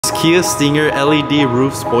This Kia Stinger LED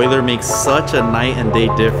roof spoiler makes such a night and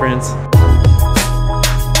day difference.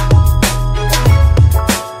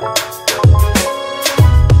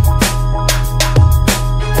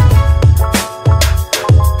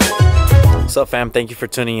 What's up fam, thank you for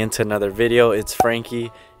tuning in to another video. It's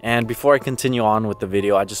Frankie, and before I continue on with the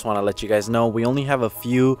video, I just want to let you guys know we only have a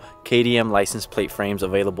few KTM license plate frames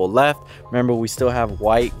available left. Remember, we still have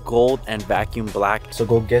white, gold, and vacuum black, so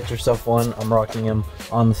go get yourself one. I'm rocking them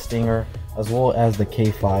on the Stinger as well as the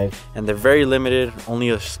K5, and they're very limited, only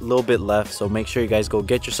a little bit left, so make sure you guys go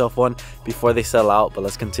get yourself one before they sell out. But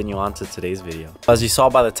let's continue on to today's video. As you saw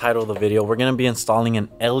by the title of the video, we're going to be installing an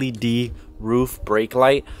LED roof brake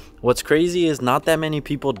light. What's crazy is not that many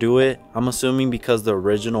people do it. I'm assuming because the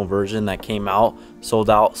original version that came out sold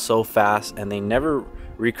out so fast and they never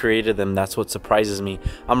recreated them. That's what surprises me.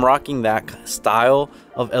 I'm rocking that style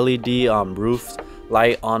of LED roof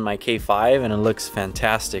light on my K5 and it looks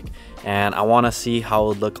fantastic, and I want to see how it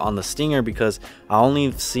would look on the Stinger because I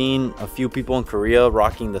only seen a few people in Korea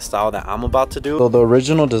rocking the style that I'm about to do. So the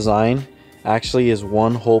original design actually is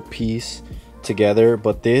one whole piece together,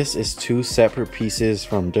 but this is two separate pieces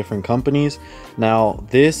from different companies. Now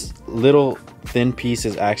this little thin piece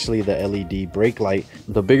is actually the LED brake light.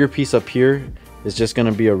 The bigger piece up here is just going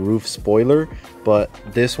to be a roof spoiler, but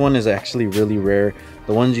this one is actually really rare.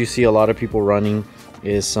 The ones you see a lot of people running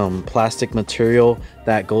is some plastic material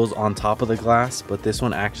that goes on top of the glass, but this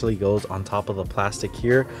one actually goes on top of the plastic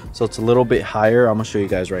here, so it's a little bit higher. I'm gonna show you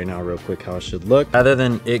guys right now real quick how it should look. Rather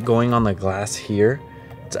than it going on the glass here,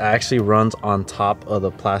 it actually runs on top of the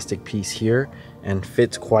plastic piece here and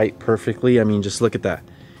fits quite perfectly. I mean, just look at that,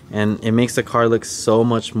 and it makes the car look so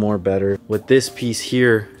much more better. With this piece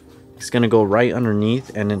here, it's gonna go right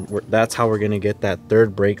underneath, and then that's how we're gonna get that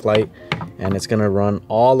third brake light, and it's gonna run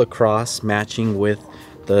all across, matching with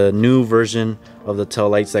the new version of the tail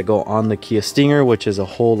lights that go on the Kia Stinger, which is a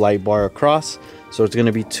whole light bar across. So it's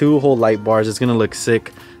gonna be two whole light bars. It's gonna look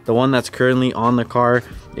sick. The one that's currently on the car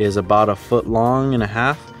is about 1.5 feet long,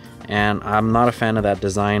 and I'm not a fan of that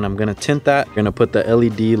design. I'm gonna tint that. I'm gonna put the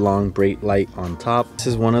LED long brake light on top. This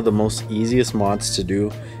is one of the most easiest mods to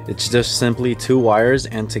do. It's just simply 2 wires,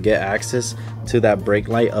 and to get access to that brake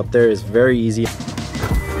light up there is very easy.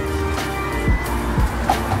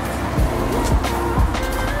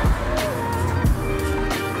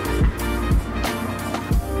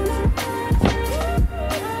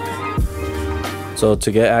 So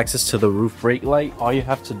to get access to the roof brake light, all you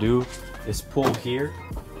have to do is pull here.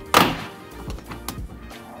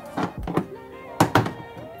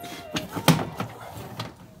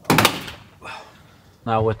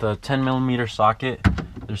 Now with a 10mm socket,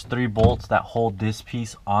 there's 3 bolts that hold this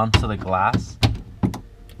piece onto the glass.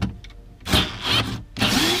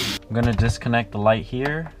 I'm gonna disconnect the light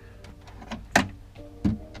here.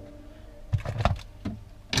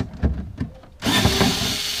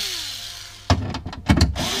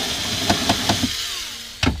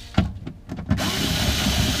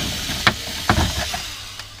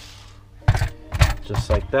 Just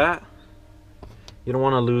like that. You don't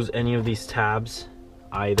want to lose any of these tabs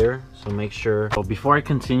either, so make sure. So before I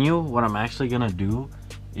continue, what I'm actually gonna do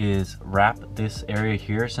is wrap this area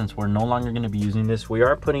here. Since we're no longer going to be using this, we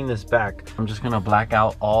are putting this back. I'm just gonna black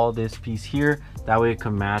out all this piece here, that way it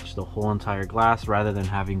can match the whole entire glass rather than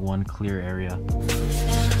having one clear area.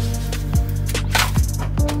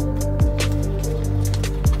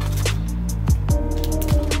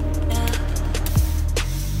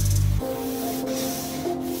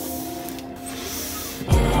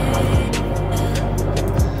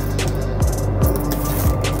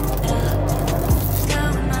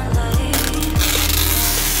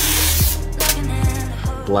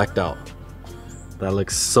 Blacked out. That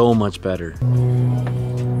looks so much better.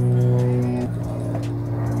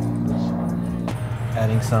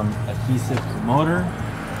 Adding some adhesive to the motor.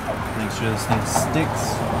 Make sure this thing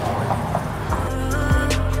sticks.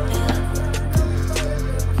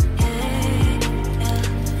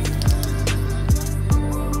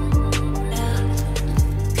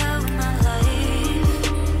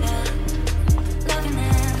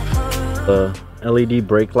 The LED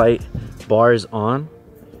brake light bar is on.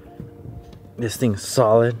 This thing's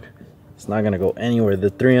solid. It's not gonna go anywhere.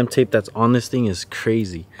 The 3M tape that's on this thing is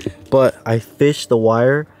crazy. But I fished the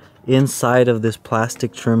wire inside of this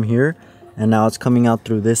plastic trim here, and now it's coming out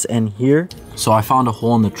through this end here. So I found a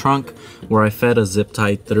hole in the trunk where I fed a zip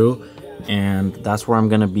tie through, and that's where I'm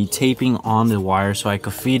gonna be taping on the wire so I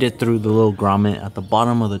could feed it through the little grommet at the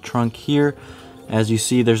bottom of the trunk here. As you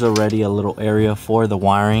see, there's already a little area for the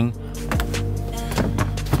wiring.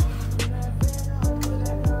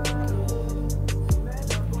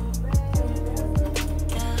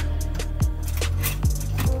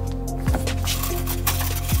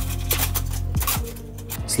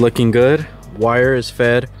 looking good. Wire is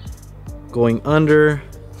fed going under,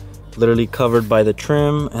 literally covered by the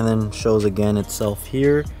trim, and then shows again itself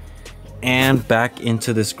here and back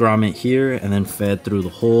into this grommet here, and then fed through the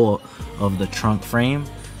whole of the trunk frame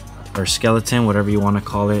or skeleton, whatever you want to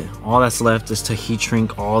call it. All that's left is to heat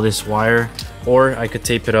shrink all this wire, or I could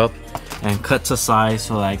tape it up and cut to size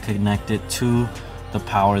so that I connect it to the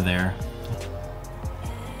power there.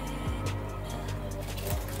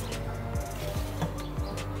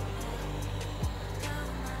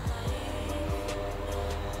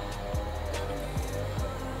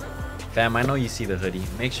 Fam, I know you see the hoodie.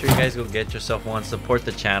 Make sure you guys go get yourself one. Support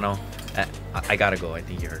the channel. I gotta go. I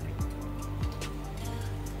think you heard me.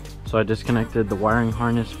 So I disconnected the wiring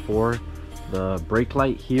harness for the brake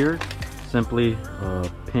light here. Simply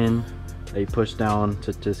a pin that you push down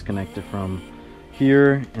to disconnect it from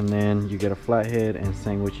here, and then you get a flathead and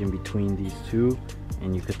sandwich in between these two,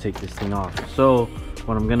 and you could take this thing off. So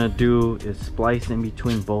what I'm gonna do is splice in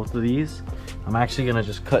between both of these. I'm actually gonna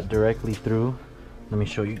just cut directly through. Let me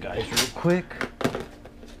show you guys real quick.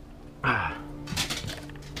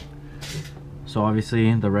 So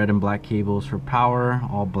obviously the red and black cables for power,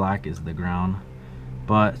 all black is the ground.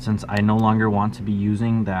 But since I no longer want to be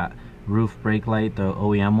using that roof brake light, the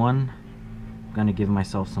OEM one, I'm gonna give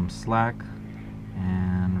myself some slack,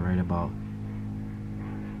 and right about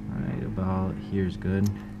here is good.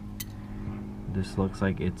 This looks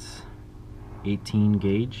like it's 18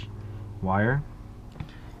 gauge wire.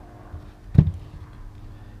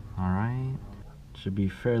 Alright, should be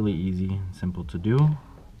fairly easy and simple to do.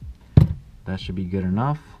 That should be good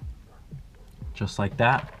enough, just like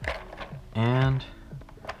that. And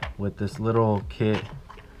with this little kit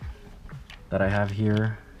that I have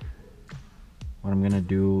here, what I'm gonna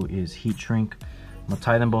do is heat shrink. I'm gonna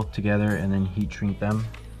tie them both together and then heat shrink them,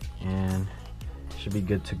 and should be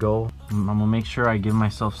good to go. I'm gonna make sure I give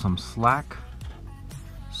myself some slack.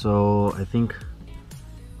 So I think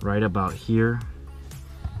right about here,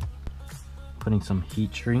 putting some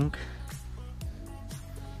heat shrink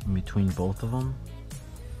in between both of them.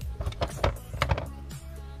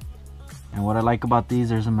 And what I like about these,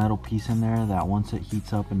 there's a metal piece in there that once it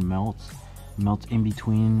heats up and melts in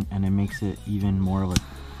between, and it makes it even more of a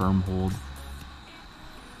firm hold.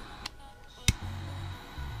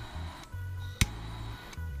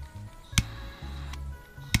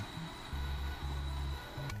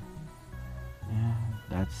 And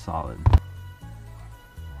that's solid.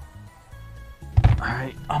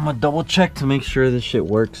 Alright, I'm gonna double check to make sure this shit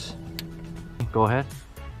works. Go ahead.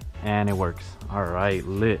 And it works. Alright,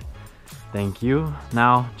 lit. Thank you.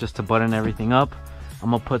 Now, just to button everything up,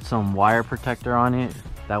 I'm gonna put some wire protector on it.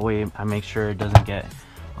 That way I make sure it doesn't get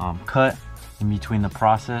cut in between the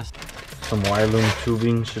process. Some wire loom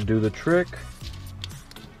tubing should do the trick.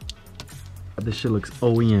 This shit looks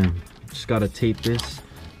OEM. Just gotta tape this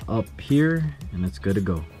up here and it's good to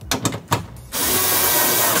go.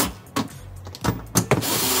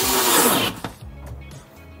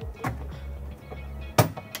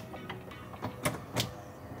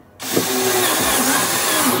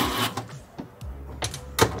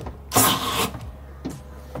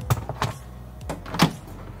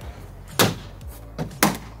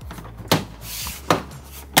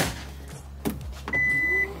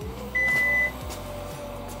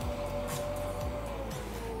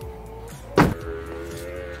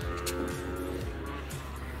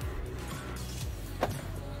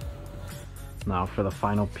 Now for the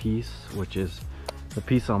final piece, which is the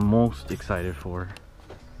piece I'm most excited for.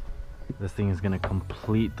 This thing is gonna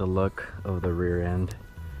complete the look of the rear end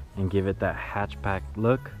and give it that hatchback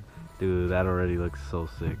look. Dude, that already looks so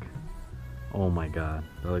sick. Oh my god,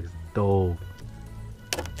 that looks dope.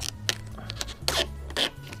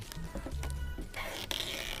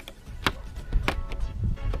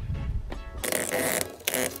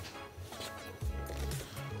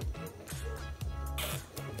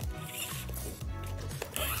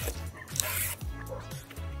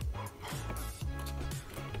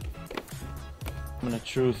 The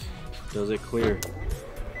truth, does it clear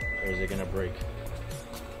or is it gonna break?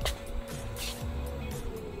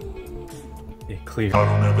 It cleared. I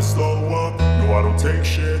don't ever slow up, no I don't take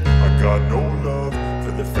shit. I got no love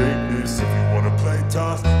for the fakeness. If you wanna play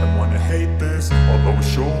tough and wanna hate this, I'll always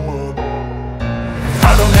show up.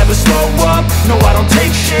 I don't ever slow up, no I don't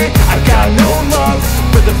take shit. I got no love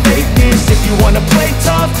for the fakeness. If you wanna play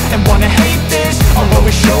tough and wanna hate this, I'll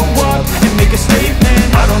always show up and make a statement.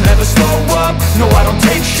 I don't ever slow up, no I don't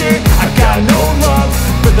take shit. I got no love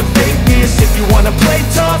for the fakeness. If you wanna play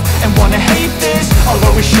tough and wanna hate this, I'll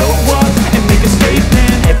always show up and make a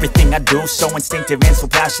statement. Everything I do, so instinctive and so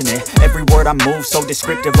passionate. Every word I move so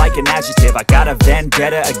descriptive like an adjective. I got a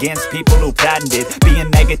vendetta against people who patented being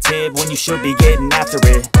negative when you should be getting after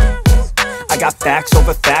it. I got facts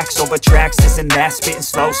over tracks, this and that. Spitting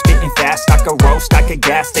slow, spitting fast, I could roast, I could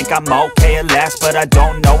gas. Think I'm okay at last, but I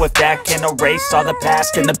don't know if that can erase all the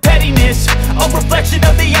past. And the pettiness, a reflection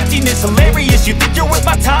of the emptiness. Hilarious, you think you're worth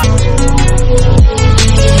my time.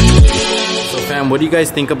 So fam, what do you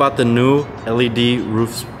guys think about the new LED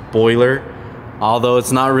roof spoiler? Although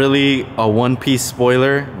it's not really a one-piece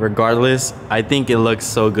spoiler, regardless, I think it looks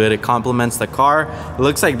so good. It complements the car. It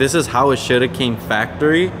looks like this is how it should have came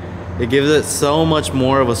factory. It gives it so much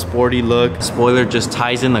more of a sporty look. Spoiler just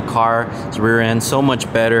ties in the car's rear end so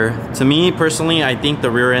much better. To me personally, I think the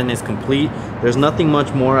rear end is complete. There's nothing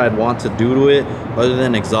much more I'd want to do to it other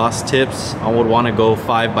than exhaust tips. I would want to go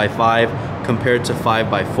 5x5 compared to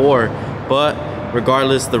 5x4, but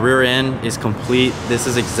regardless, the rear end is complete. This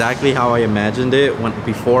is exactly how I imagined it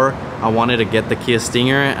before I wanted to get the Kia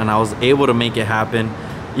Stinger, and I was able to make it happen.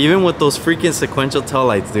 Even with those freaking sequential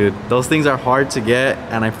taillights, dude. Those things are hard to get,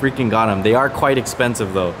 and I freaking got them. They are quite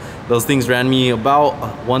expensive though. Those things ran me about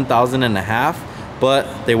 $1,500,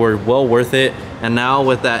 but they were well worth it. And now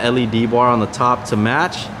with that LED bar on the top to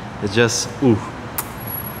match, it's just, ooh.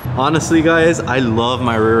 Honestly guys, I love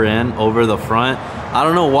my rear end over the front. I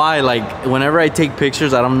don't know why, like whenever I take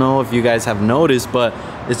pictures, I don't know if you guys have noticed, but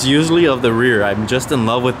it's usually of the rear. I'm just in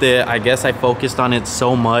love with it. I guess I focused on it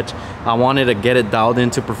so much. I wanted to get it dialed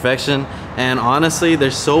into perfection. And honestly,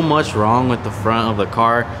 there's so much wrong with the front of the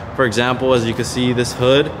car. For example, as you can see, this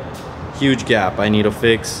hood, huge gap I need to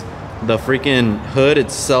fix. The freaking hood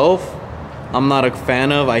itself, I'm not a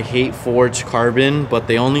fan of. I hate forged carbon, but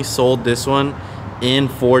they only sold this one in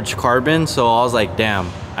forged carbon. So I was like, damn,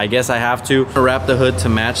 I guess I have to wrap the hood to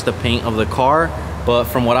match the paint of the car. But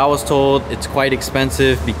from what I was told, it's quite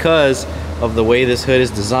expensive because of the way this hood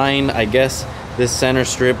is designed. I guess this center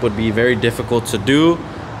strip would be very difficult to do.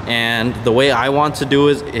 And the way I want to do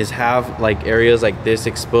is have like areas like this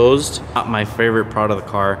exposed. Not my favorite part of the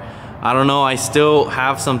car. I don't know, I still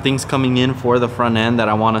have some things coming in for the front end that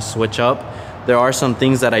I want to switch up. There are some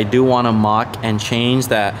things that I do want to mock and change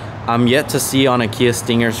that I'm yet to see on a Kia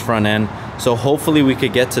Stinger's front end. So hopefully we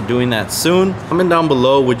could get to doing that soon. Comment down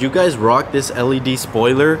below, would you guys rock this LED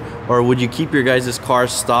spoiler, or would you keep your guys' car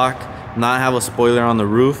stock, not have a spoiler on the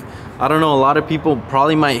roof? I don't know, a lot of people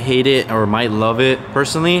probably might hate it or might love it.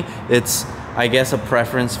 Personally, it's, I guess, a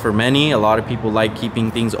preference for many. A lot of people like keeping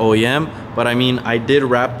things OEM, but I mean, I did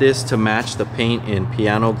wrap this to match the paint in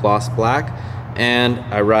piano gloss black, and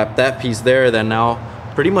I wrapped that piece there that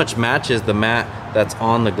now pretty much matches the matte that's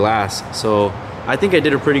on the glass. So I think I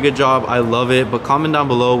did a pretty good job. I love it. But comment down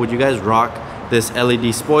below, would you guys rock this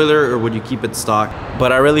LED spoiler or would you keep it stock?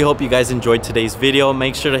 But I really hope you guys enjoyed today's video.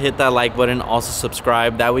 Make sure to hit that like button, also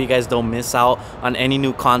subscribe. That way you guys don't miss out on any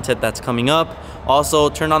new content that's coming up. Also,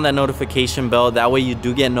 turn on that notification bell. That way you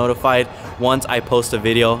do get notified once I post a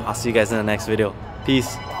video. I'll see you guys in the next video.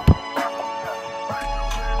 Peace.